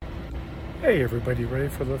Hey everybody, ready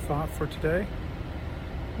for the thought for today?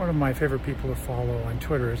 One of my favorite people to follow on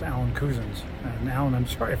Twitter is Alan Couzens. And Alan, I'm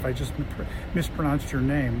sorry if I just mispronounced your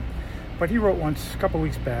name, but he wrote once a couple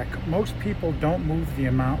weeks back, most people don't move the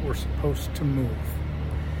amount we're supposed to move.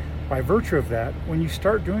 By virtue of that, when you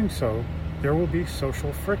start doing so, there will be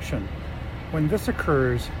social friction. When this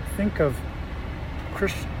occurs, think of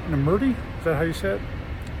Krishnamurti, is that how you say it?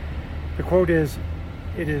 The quote is,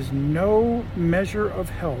 "It is no measure of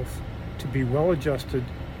health to be well adjusted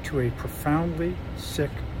to a profoundly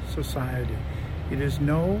sick society." It is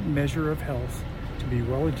no measure of health to be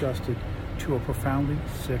well adjusted to a profoundly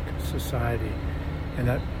sick society. And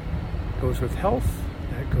that goes with health,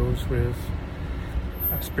 that goes with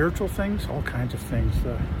spiritual things, all kinds of things.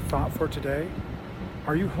 The thought for today,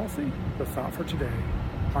 are you healthy? The thought for today,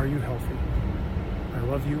 are you healthy? I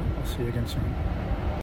love you. I'll see you again soon.